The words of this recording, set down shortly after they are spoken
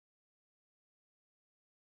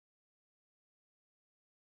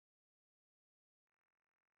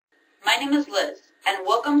my name is Liz, and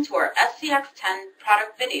welcome to our SCX10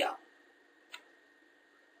 product video.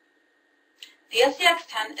 The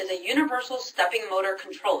SCX10 is a universal stepping motor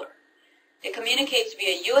controller. It communicates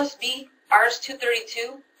via USB,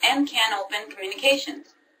 RS-232, and CAN open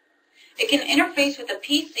communications. It can interface with a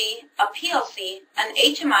PC, a PLC, an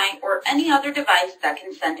HMI, or any other device that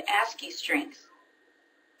can send ASCII strings.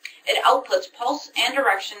 It outputs pulse and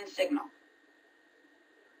direction signal.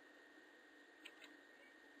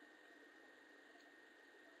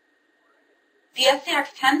 The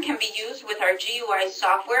SCX10 can be used with our GUI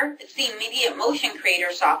software. It's the immediate motion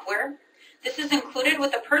creator software. This is included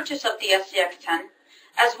with the purchase of the SCX10,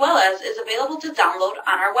 as well as is available to download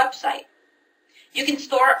on our website. You can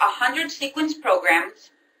store 100 sequence programs,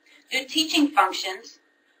 do teaching functions,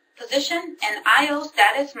 position and I/O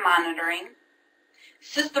status monitoring,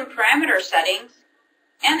 system parameter settings,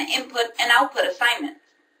 and input and output assignments.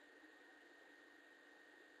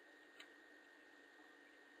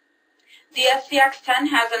 The SCX10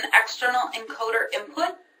 has an external encoder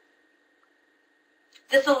input.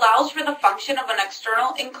 This allows for the function of an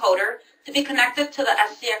external encoder to be connected to the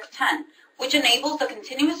SCX10, which enables the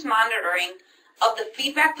continuous monitoring of the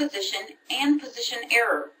feedback position and position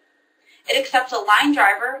error. It accepts a line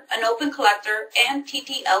driver, an open collector, and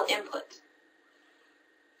TTL inputs.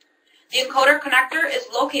 The encoder connector is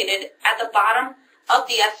located at the bottom of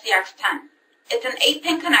the SCX10. It's an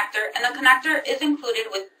 8-pin connector, and the connector is included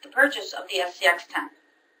with the purchase of the SCX10.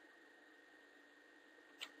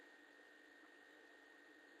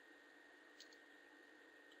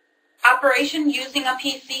 Operation using a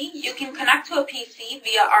PC. You can connect to a PC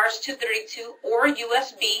via RS-232 or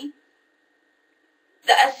USB.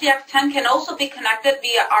 The SCX10 can also be connected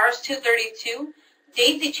via RS-232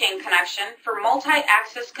 daisy chain connection for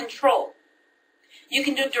multi-axis control. You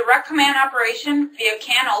can do direct command operation via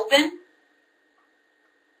CAN open,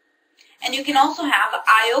 and you can also have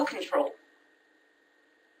I/O control.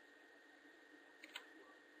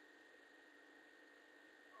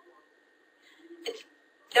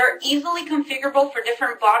 They're easily configurable for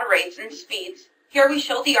different baud rates and speeds. Here we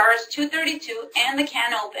show the RS-232 and the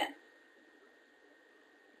CAN open.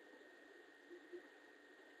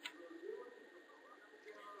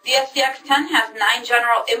 The SCX10 has 9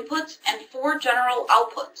 general inputs and 4 general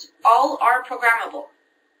outputs. All are programmable.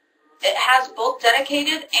 It has both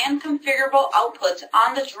dedicated and configurable outputs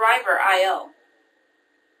on the driver I/O.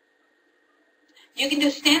 You can do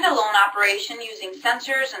standalone operation using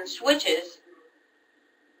sensors and switches.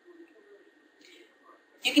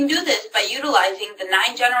 You can do this by utilizing the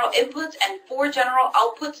 9 general inputs and 4 general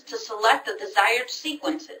outputs to select the desired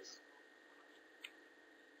sequences.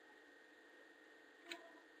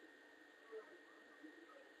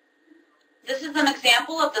 This is an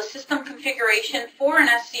example of the system configuration for an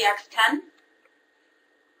SCX10.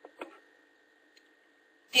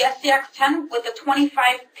 The SCX10 with a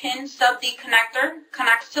 25-pin sub-D connector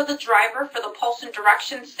connects to the driver for the pulse and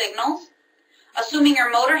direction signals. Assuming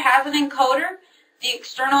your motor has an encoder, the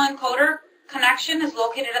external encoder connection is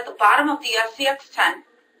located at the bottom of the SCX10.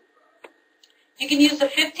 You can use the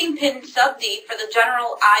 15-pin sub-D for the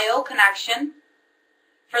general I/O connection,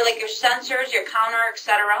 for like your sensors, your counter,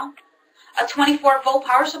 etc. A 24-volt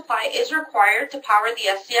power supply is required to power the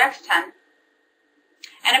SCX10,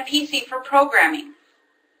 and a PC for programming.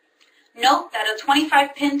 Note that a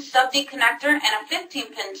 25-pin sub-D connector and a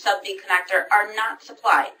 15-pin sub-D connector are not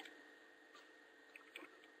supplied.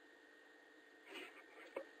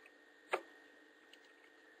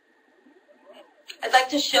 I'd like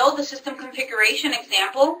to show the system configuration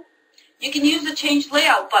example. You can use the Change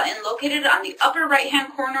Layout button located on the upper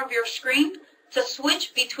right-hand corner of your screen to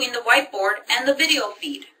switch between the whiteboard and the video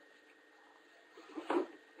feed.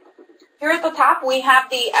 Here at the top we have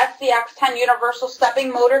the SCX10 Universal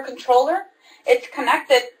Stepping Motor Controller. It's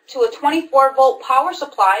connected to a 24-volt power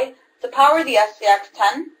supply to power the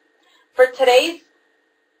SCX10. For today's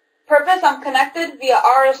purpose, I'm connected via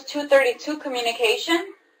RS-232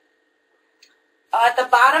 communication. At the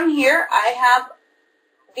bottom here I have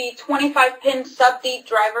the 25-pin sub-D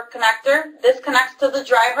driver connector. This connects to the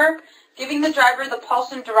driver, giving the driver the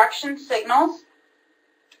pulse and direction signals.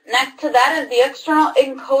 Next to that is the external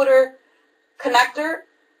encoder connector,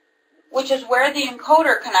 which is where the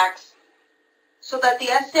encoder connects so that the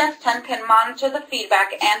SCX10 can monitor the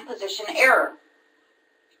feedback and position error.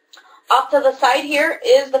 Off to the side here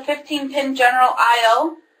is the 15-pin general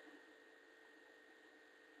I/O.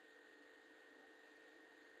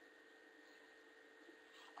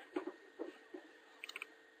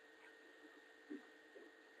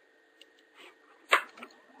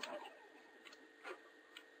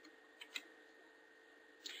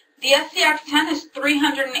 The SCX10 is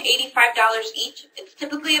 $385 each. It's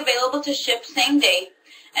typically available to ship same day,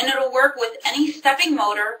 and it'll work with any stepping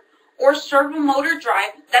motor or servo motor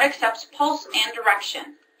drive that accepts pulse and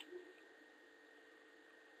direction.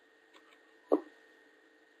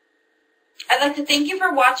 I'd like to thank you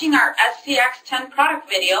for watching our SCX10 product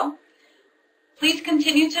video. Please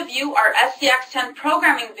continue to view our SCX10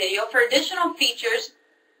 programming video for additional features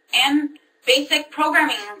and basic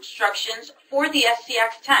programming instructions for the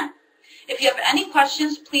SCX10. If you have any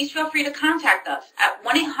questions, please feel free to contact us at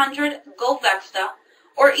 1-800-GO-VEXTA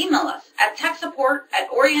or email us at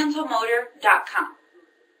techsupport@orientalmotor.com.